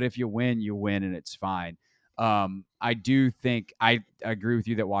with it, but if you win, and it's fine. I do think I agree with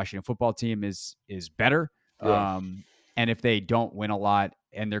you that Washington Football Team is better. Yeah. And if they don't win a lot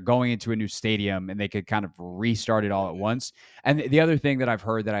and they're going into a new stadium and they could kind of restart it all at once. And the other thing that I've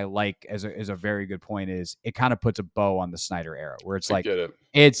heard that I like as a very good point is it kind of puts a bow on the Snyder era, where it's like,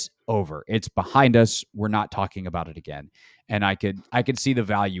 it's over. It's behind us. We're not talking about it again. And I could see the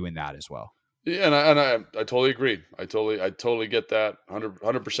value in that as well. Yeah, and I totally agree. I totally get that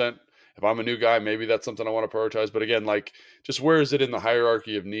 100%. If I'm a new guy, maybe that's something I want to prioritize. But again, like, just where is it in the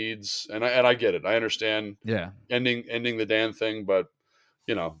hierarchy of needs? And I get it. I understand. Yeah. Ending the Dan thing, but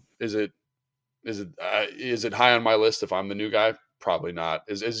is it Is it high on my list if I'm the new guy? Probably not.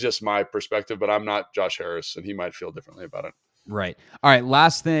 Is just my perspective, but I'm not Josh Harris, and he might feel differently about it. Right. All right.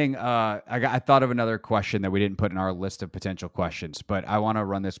 Last thing. I thought of another question that we didn't put in our list of potential questions, but I want to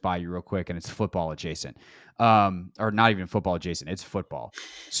run this by you real quick, and it's football adjacent, or not even football adjacent. It's football.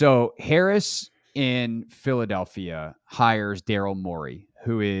 So Harris in Philadelphia hires Daryl Morey,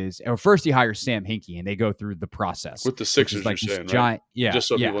 first he hires Sam Hinkie, and they go through the process With the Sixers, like you're saying, giant, right? yeah, Just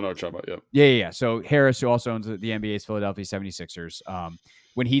so yeah. people know what you're talking about. Yeah. So Harris, who also owns the NBA's Philadelphia 76ers,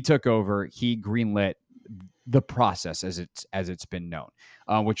 when he took over, he greenlit the process as it's been known,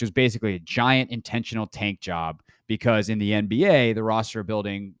 which was basically a giant intentional tank job, because in the NBA, the roster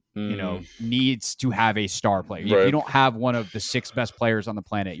building, needs to have a star player. Right. If you don't have one of the 6 best players on the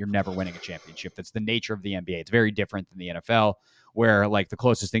planet, you're never winning a championship. That's the nature of the NBA. It's very different than the NFL, where like the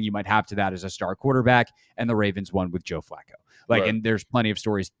closest thing you might have to that is a star quarterback, and the Ravens won with Joe Flacco. Like, Right. And there's plenty of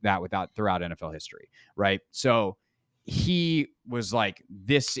stories throughout NFL history, right? So he was like,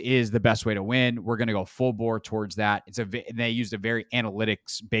 this is the best way to win. We're going to go full bore towards that. They used a very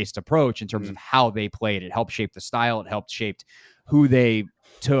analytics based approach in terms of how they played. It helped shape the style. It helped shape who they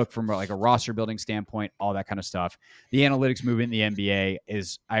took from like a roster building standpoint, all that kind of stuff. The analytics movement in the NBA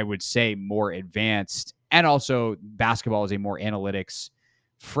is, I would say, more advanced. And also basketball is a more analytics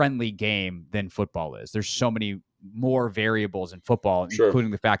friendly game than football is. There's so many more variables in football, Sure.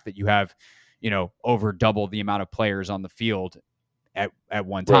 including the fact that you have, over double the amount of players on the field at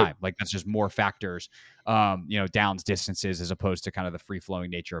one time. Right. Like, that's just more factors, downs, distances, as opposed to kind of the free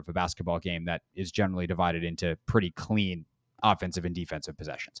flowing nature of a basketball game that is generally divided into pretty clean offensive and defensive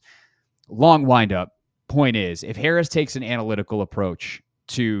possessions. Long wind up. Point is, if Harris takes an analytical approach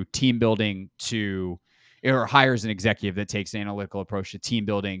to team building, or hires an executive that takes an analytical approach to team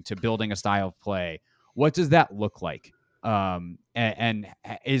building, to building a style of play, what does that look like? And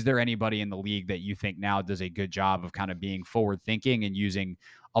is there anybody in the league that you think now does a good job of kind of being forward thinking and using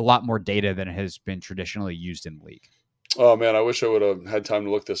a lot more data than has been traditionally used in the league? Oh man, I wish I would have had time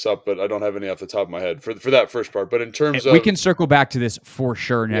to look this up, but I don't have any off the top of my head for that first part. But in terms of, we can circle back to this for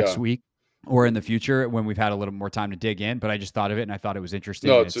sure next week or in the future when we've had a little more time to dig in. But I just thought of it, and I thought it was interesting.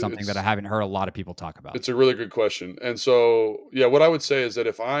 No, it's something that I haven't heard a lot of people talk about. It's a really good question. And so, what I would say is that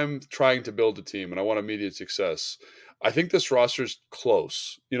if I'm trying to build a team and I want immediate success, I think this roster's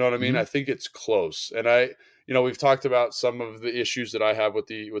close. You know what I mean? I think it's close. And we've talked about some of the issues that I have with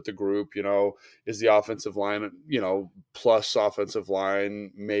the group. Is the offensive line, plus offensive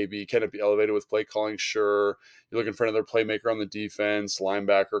line, maybe can it be elevated with play calling? Sure. You're looking for another playmaker on the defense,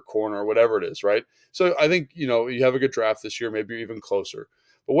 linebacker, corner, whatever it is, right? So I think, you have a good draft this year, maybe even closer.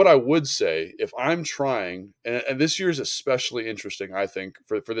 But what I would say, if I'm trying, and this year is especially interesting, I think,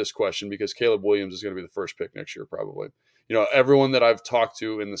 for this question, because Caleb Williams is going to be the first pick next year, probably. Everyone that I've talked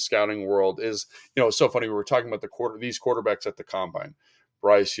to in the scouting world is, it's so funny. We were talking about these quarterbacks at the combine,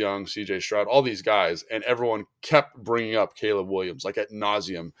 Bryce Young, CJ Stroud, all these guys, and everyone kept bringing up Caleb Williams, like at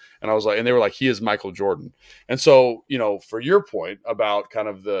nauseum. And I was like, and they were like, he is Michael Jordan. And so, for your point about kind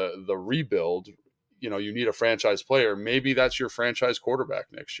of the rebuild, you need a franchise player. Maybe that's your franchise quarterback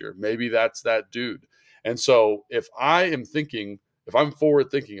next year. Maybe that's that dude. And so if I'm forward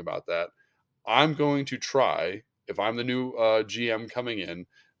thinking about that, I'm going to try, if I'm the new GM coming in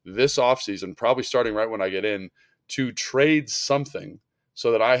this offseason, probably starting right when I get in, to trade something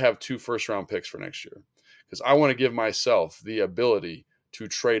so that I have 2 first-round picks for next year. Because I want to give myself the ability to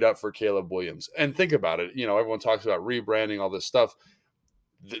trade up for Caleb Williams. And think about it. Everyone talks about rebranding, all this stuff.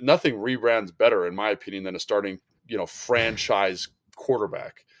 Nothing rebrands better, in my opinion, than a starting, franchise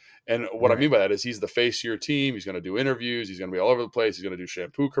quarterback. And what I mean by that is he's the face of your team. He's going to do interviews. He's going to be all over the place. He's going to do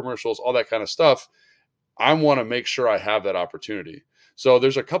shampoo commercials, all that kind of stuff. I want to make sure I have that opportunity. So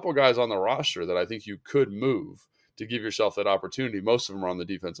there's a couple guys on the roster that I think you could move to give yourself that opportunity. Most of them are on the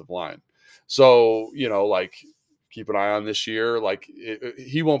defensive line. So, keep an eye on this year.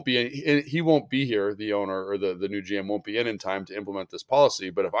 He won't be here. The owner or the new GM won't be in time to implement this policy.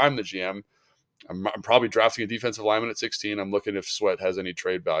 But if I'm the GM, I'm probably drafting a defensive lineman at 16. I'm looking if Sweat has any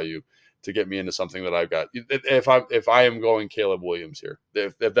trade value to get me into something that I've got. If I am going Caleb Williams here,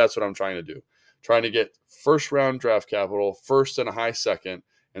 if that's what I'm trying to do, trying to get first round draft capital, first and a high second,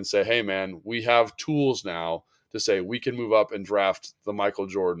 and say, hey man, we have tools now to say we can move up and draft the Michael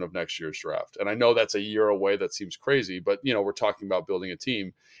Jordan of next year's draft. And I know that's a year away. That seems crazy, but we're talking about building a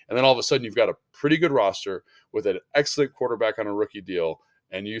team. And then all of a sudden you've got a pretty good roster with an excellent quarterback on a rookie deal.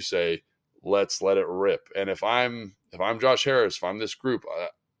 And you say, let's let it rip. And if I'm Josh Harris, if I'm this group,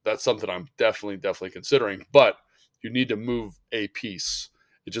 that's something I'm definitely considering, but you need to move a piece.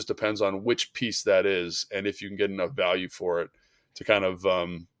 It just depends on which piece that is. And if you can get enough value for it to kind of,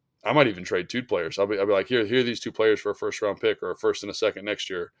 I might even trade 2 players. I'll be like, here are these 2 players for a first round pick or a first and a second next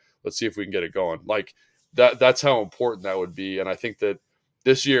year. Let's see if we can get it going. Like that's how important that would be. And I think that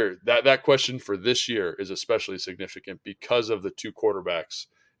this year, that question for this year is especially significant because of the 2 quarterbacks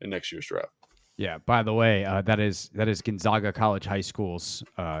in next year's draft. Yeah. By the way, that is Gonzaga College High School's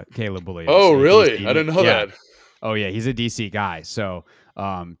Caleb Williams. Oh, really? I didn't know that. Oh, yeah. He's a DC guy. So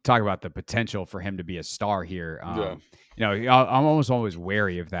talk about the potential for him to be a star here. You know, I'm almost always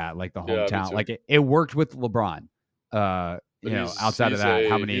wary of that, like the hometown. Like it worked with LeBron. You know, outside of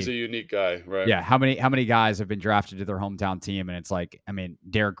that, he's a unique guy, right? Yeah, how many guys have been drafted to their hometown team, and it's like, I mean,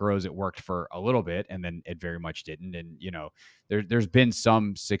 Derrick Rose, it worked for a little bit, and then it very much didn't. And you know, there's been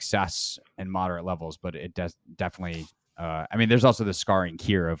some success in moderate levels, but it definitely. I mean, there's also the scarring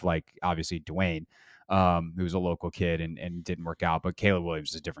here of like obviously Dwayne, who's a local kid and didn't work out, but Caleb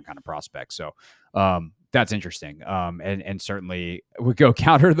Williams is a different kind of prospect. So that's interesting. And certainly would go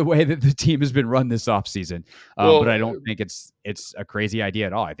counter the way that the team has been run this offseason. But I don't think it's a crazy idea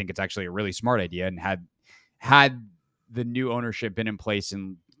at all. I think it's actually a really smart idea. And had the new ownership been in place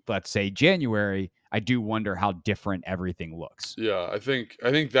in, let's say, January, I do wonder how different everything looks. Yeah, I think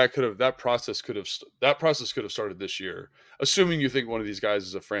that process could have started this year, assuming you think one of these guys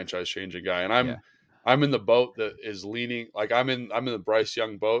is a franchise changing guy. And I'm in the boat that is leaning, like I'm in the Bryce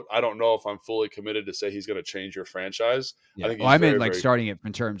Young boat. I don't know if I'm fully committed to say he's going to change your franchise. Yeah. I think I'm starting it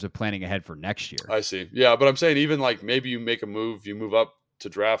in terms of planning ahead for next year. I see. Yeah, but I'm saying even like maybe you make a move, you move up to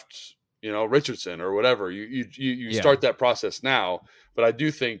draft, you know, Richardson or whatever. You start that process now. But I do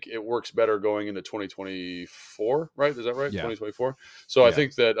think it works better going into 2024, right? Is that right? Yeah. 2024. So I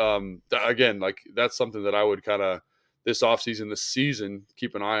think that again, like that's something that I would kind of this season,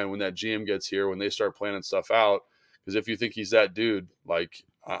 keep an eye on when that GM gets here, when they start planning stuff out. Because if you think he's that dude, like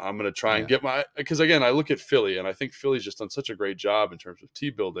I'm going to try and get because again, I look at Philly and I think Philly's just done such a great job in terms of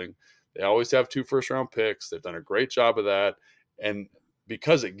team building. They always have 2 first-round picks. They've done a great job of that. And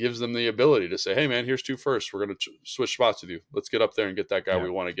because it gives them the ability to say, hey man, here's 2 firsts. We're going to switch spots with you. Let's get up there and get that guy we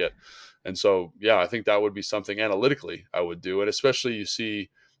want to get. And so, yeah, I think that would be something analytically I would do. And especially you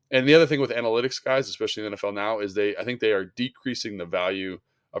see, and the other thing with analytics guys, especially in the NFL now, is I think they are decreasing the value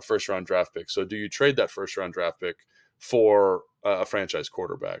of first-round draft picks. So do you trade that first-round draft pick for a franchise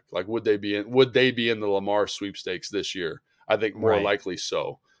quarterback? Like, would they be in the Lamar sweepstakes this year? I think more likely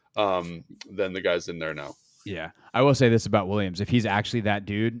so than the guys in there now. Yeah, I will say this about Williams: if he's actually that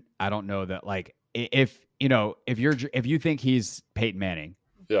dude, I don't know that. Like, if you think he's Peyton Manning,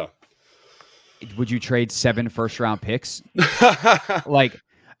 would you trade 7 first-round picks? Like.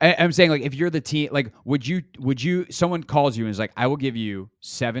 I'm saying, like, if you're the team, like, would you, someone calls you and is like, I will give you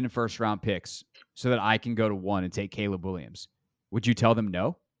 7 first-round picks so that I can go to 1 and take Caleb Williams. Would you tell them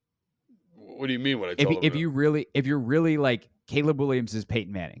no? What do you mean when I tell them if you're really like Caleb Williams is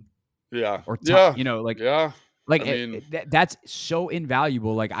Peyton Manning? Yeah. Or, you know, like, like, I mean, that's so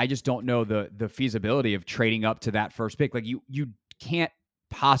invaluable. Like, I just don't know the feasibility of trading up to that first pick. Like, you can't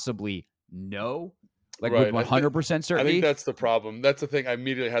possibly know. Like with 100% certainty. I think that's the problem. That's the thing. I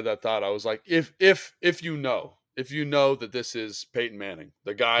immediately had that thought. I was like, if you know that this is Peyton Manning,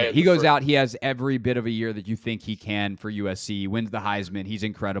 the guy, he goes out, he has every bit of a year that you think he can for USC. He wins the Heisman. He's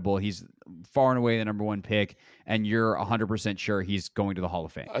incredible. He's far and away the number 1 pick, and you're 100% sure he's going to the Hall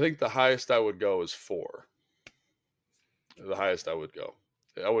of Fame. I think the highest I would go is 4. The highest I would go.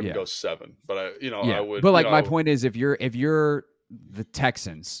 I wouldn't go 7, but I would. But like my point is, if you're the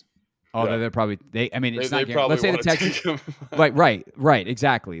Texans. Although they're probably I mean, it's not. Let's say the Texans. Like right,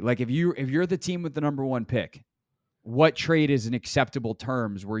 exactly. Like if you're the team with the number 1 pick, what trade is in acceptable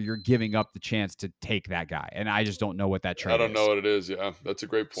terms where you're giving up the chance to take that guy? And I just don't know what that trade is. I don't know what it is. Yeah, that's a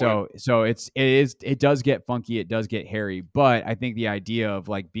great point. So it does get funky. It does get hairy. But I think the idea of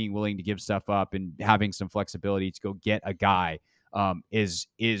like being willing to give stuff up and having some flexibility to go get a guy is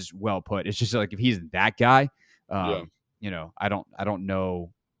well put. It's just like if he's that guy, you know, I don't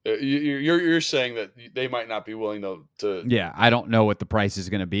know. You're saying that they might not be willing to. Yeah, I don't know what the price is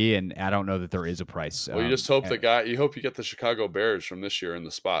going to be, and I don't know that there is a price. Well, you just hope you get the Chicago Bears from this year in the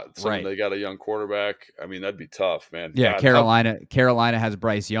spot. Right. They got a young quarterback. I mean, that'd be tough, man. Yeah, God, Carolina has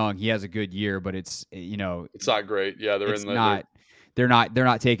Bryce Young. He has a good year, but it's it's not great. Yeah, they're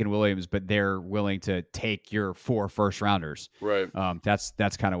not taking Williams, but they're willing to take your 4 first rounders. Right.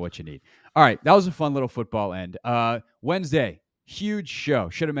 That's kind of what you need. All right, that was a fun little football end. Wednesday. Huge show.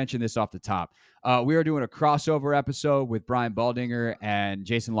 Should have mentioned this off the top. We are doing a crossover episode with Brian Baldinger and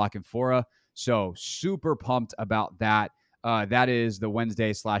Jason Lockenfora. So super pumped about that. That is the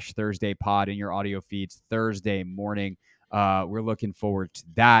Wednesday/Thursday pod in your audio feeds Thursday morning. We're looking forward to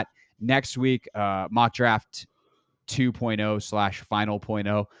that. Next week, mock draft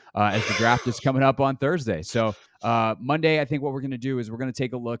 2.0/final.0 as the draft is coming up on Thursday. So Monday, I think what we're going to do is we're going to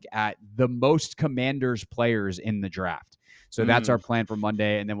take a look at the most Commanders players in the draft. So that's our plan for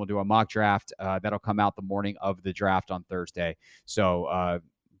Monday, and then we'll do a mock draft that'll come out the morning of the draft on Thursday. So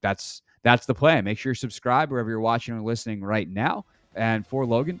that's the plan. Make sure you're subscribed wherever you're watching or listening right now. And for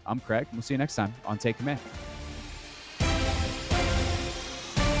Logan, I'm Craig. We'll see you next time on Take Command.